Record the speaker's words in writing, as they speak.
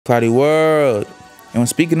Cloudy World. And when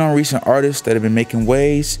speaking on recent artists that have been making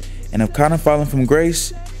waves and have kind of fallen from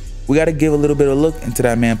grace, we got to give a little bit of a look into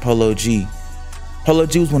that man Polo G. Polo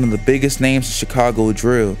G was one of the biggest names in Chicago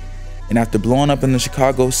drill, and after blowing up in the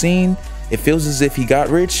Chicago scene, it feels as if he got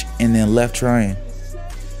rich and then left trying.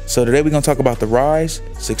 So today we're going to talk about the rise,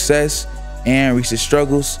 success, and recent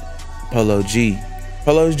struggles of Polo G.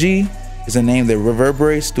 Polo G is a name that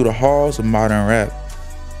reverberates through the halls of modern rap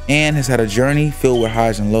and has had a journey filled with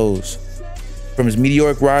highs and lows. From his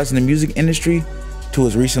meteoric rise in the music industry to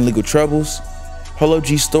his recent legal troubles, Polo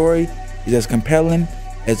G's story is as compelling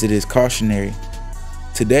as it is cautionary.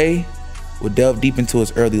 Today, we'll delve deep into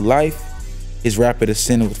his early life, his rapid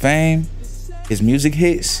ascent with fame, his music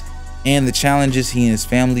hits, and the challenges he and his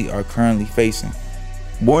family are currently facing.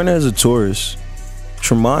 Born as a tourist,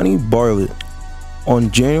 Tremonti Bartlett, on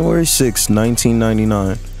January 6,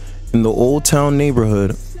 1999, in the Old Town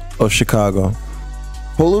neighborhood of Chicago.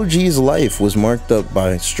 Polo G's life was marked up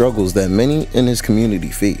by struggles that many in his community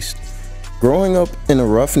faced. Growing up in a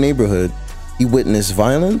rough neighborhood, he witnessed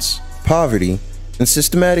violence, poverty, and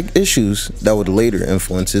systematic issues that would later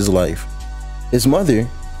influence his life. His mother,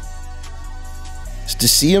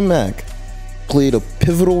 Stacia Mack, played a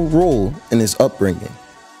pivotal role in his upbringing,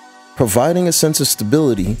 providing a sense of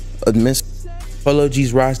stability amidst. Polo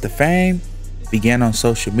G's rise to fame began on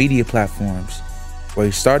social media platforms, where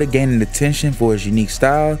he started gaining attention for his unique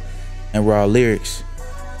style and raw lyrics.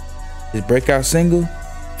 His breakout single,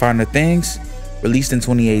 Finer Things, released in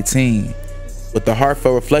 2018, with the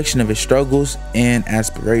heartfelt reflection of his struggles and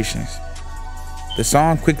aspirations. The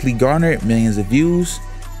song quickly garnered millions of views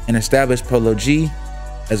and established Polo G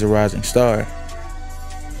as a rising star.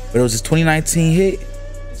 But it was his 2019 hit,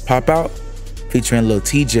 Pop Out, featuring Lil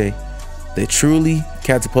TJ, that truly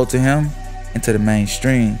catapulted him into the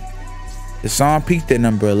mainstream. The song peaked at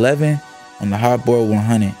number 11 on the Hotboard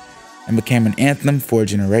 100 and became an anthem for a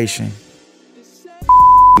generation.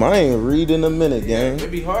 I ain't read in a minute, gang. It'd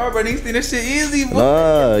be hard, but these think this shit easy.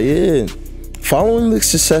 Yeah. Following the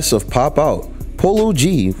success of Pop Out, Polo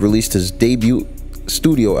G released his debut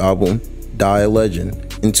studio album, Die a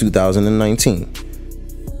Legend, in 2019.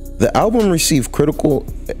 The album received critical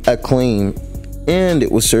acclaim and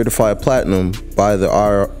it was certified platinum by the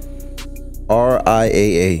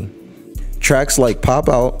RIAA. Tracks like Pop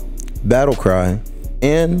Out, Battle Cry,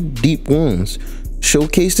 and Deep Wounds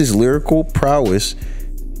showcased his lyrical prowess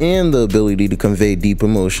and the ability to convey deep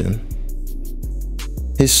emotion.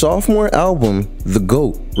 His sophomore album, The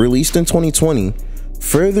GOAT, released in 2020,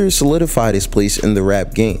 further solidified his place in the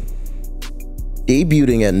rap game.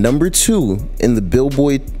 Debuting at number 2 in the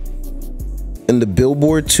Billboard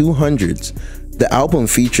 200s, the album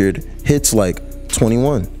featured hits like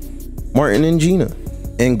 21, Martin and Gina,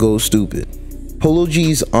 and Go Stupid. Polo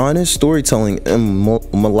G's honest storytelling and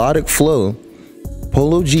melodic flow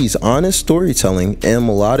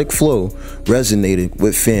resonated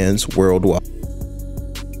with fans worldwide.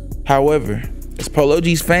 However, as Polo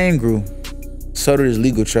G's fame grew, so did his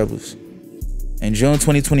legal troubles. In June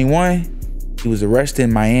 2021, he was arrested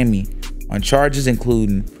in Miami on charges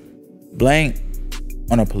including blank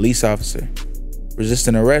on a police officer,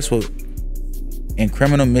 resisting arrest and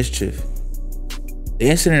criminal mischief. The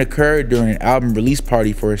incident occurred during an album release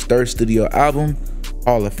party for his third studio album,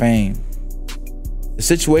 Hall of Fame. The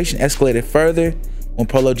situation escalated further when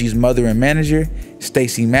Polo G's mother and manager,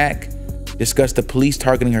 Stacia Mack, discussed the police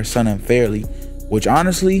targeting her son unfairly, which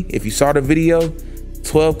honestly, if you saw the video,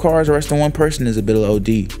 12 cars arresting one person is a bit of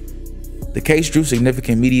OD. The case drew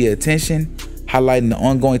significant media attention, highlighting the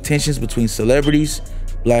ongoing tensions between celebrities,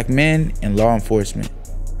 black men, and law enforcement.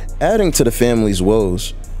 Adding to the family's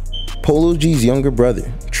woes, Polo G's younger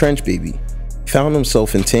brother, Trench Baby, found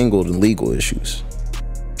himself entangled in legal issues.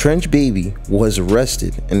 Trench Baby was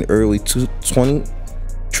arrested in early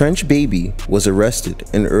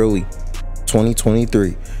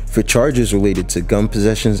 2023 for charges related to gun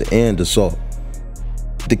possessions and assault.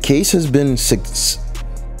 The case has been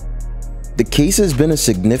a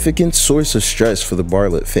significant source of stress for the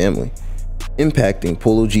Bartlett family, impacting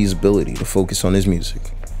Polo G's ability to focus on his music.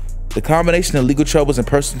 The combination of legal troubles and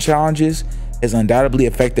personal challenges has undoubtedly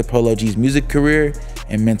affected Polo G's music career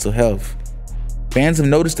and mental health. Fans have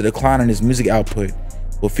noticed a decline in his music output,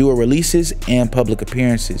 with fewer releases and public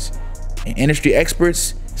appearances, and industry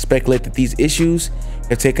experts speculate that these issues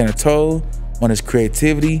have taken a toll on his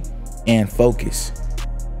creativity and focus.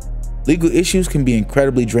 Legal issues can be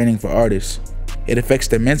incredibly draining for artists. It affects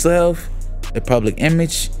their mental health, their public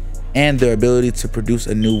image, and their ability to produce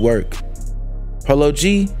a new work. Polo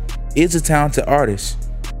G is a talented artist,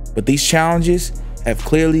 but these challenges have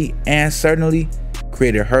clearly and certainly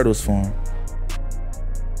created hurdles for him.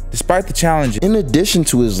 Despite the challenges, in addition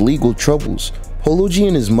to his legal troubles, Polo G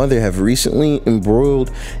and his mother have recently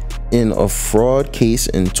embroiled in a fraud case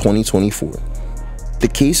in 2024. The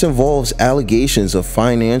case involves allegations of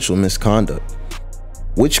financial misconduct,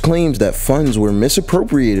 which claims that funds were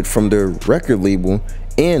misappropriated from their record label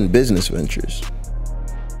and business ventures.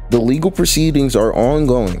 The legal proceedings are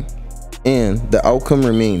ongoing, and the outcome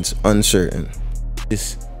remains uncertain.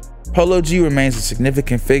 Polo G remains a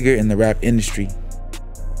significant figure in the rap industry.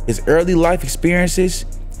 His early life experiences,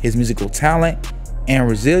 his musical talent, and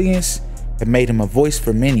resilience have made him a voice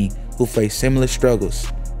for many who face similar struggles.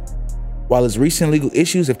 While his recent legal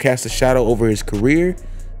issues have cast a shadow over his career,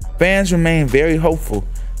 fans remain very hopeful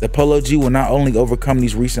that Polo G will not only overcome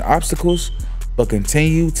these recent obstacles, but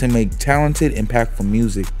continue to make talented, impactful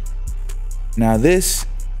music. Now this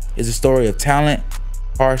is a story of talent,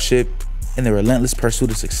 hardship, and the relentless pursuit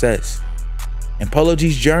of success. And Polo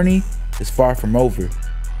G's journey is far from over.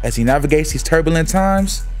 As he navigates these turbulent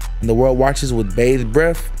times and the world watches with bated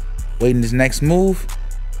breath, waiting his next move,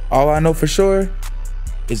 all I know for sure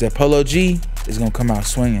is that Polo G is gonna come out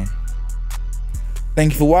swinging.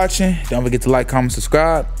 Thank you for watching. Don't forget to like, comment,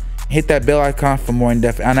 subscribe, and hit that bell icon for more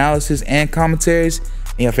in-depth analysis and commentaries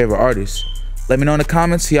and your favorite artists. Let me know in the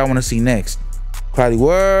comments who y'all wanna see next. Cloudy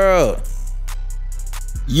World.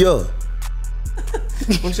 Yo.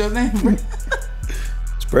 What's your name, bro?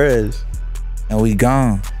 Spreads. And we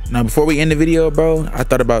gone. Now, before we end the video, bro, I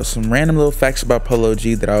thought about some random little facts about Polo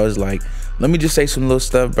G that I was like, let me just say some little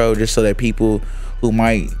stuff, bro, just so that people who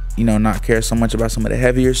might, you know, not care so much about some of the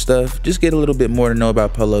heavier stuff, just get a little bit more to know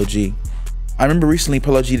about Polo G. I remember recently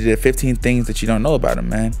Polo G did 15 things that you don't know about him,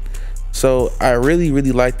 man. So I really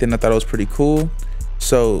liked it, and I thought it was pretty cool.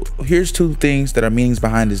 So here's 2 things that are meanings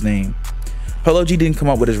behind his name. Polo G didn't come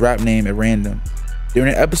up with his rap name at random.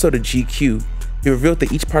 During an episode of GQ, he revealed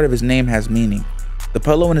that each part of his name has meaning. The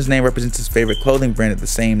Polo in his name represents his favorite clothing brand of the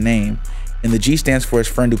same name, and the G stands for his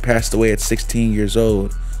friend who passed away at 16 years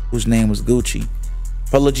old, whose name was Gucci.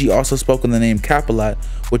 Polo G also spoke on the name Cap a lot,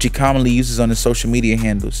 which he commonly uses on his social media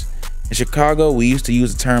handles. In Chicago, we used to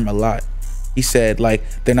use the term a lot. He said, like,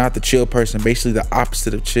 they're not the chill person, basically the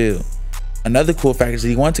opposite of chill. Another cool fact is that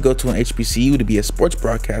he wanted to go to an HBCU to be a sports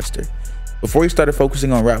broadcaster. Before he started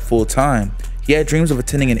focusing on rap full time, he had dreams of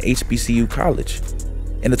attending an HBCU college.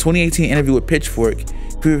 In a 2018 interview with Pitchfork,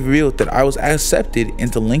 he revealed that I was accepted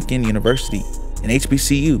into Lincoln University, an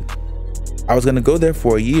HBCU. I was gonna go there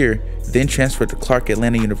for a year, then transfer to Clark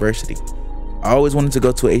Atlanta University. I always wanted to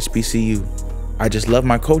go to a HBCU. I just love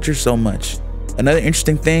my culture so much. Another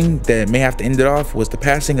interesting thing that may have to end it off was the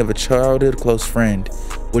passing of a childhood close friend,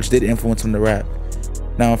 which did influence him to rap.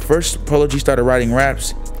 Now, first Polo G started writing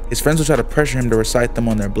raps, his friends would try to pressure him to recite them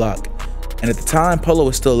on their block. And at the time, Polo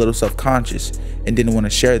was still a little self-conscious and didn't want to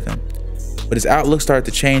share them. But his outlook started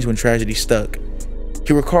to change when tragedy struck.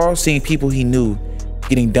 He recalled seeing people he knew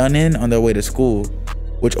getting done in on their way to school,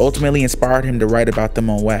 which ultimately inspired him to write about them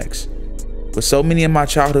on wax. With so many of my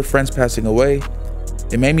childhood friends passing away,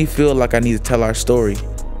 it made me feel like I need to tell our story,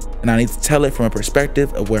 and I need to tell it from a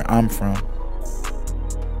perspective of where I'm from.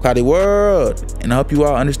 Cloudy World, and I hope you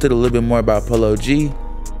all understood a little bit more about Polo G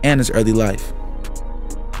and his early life.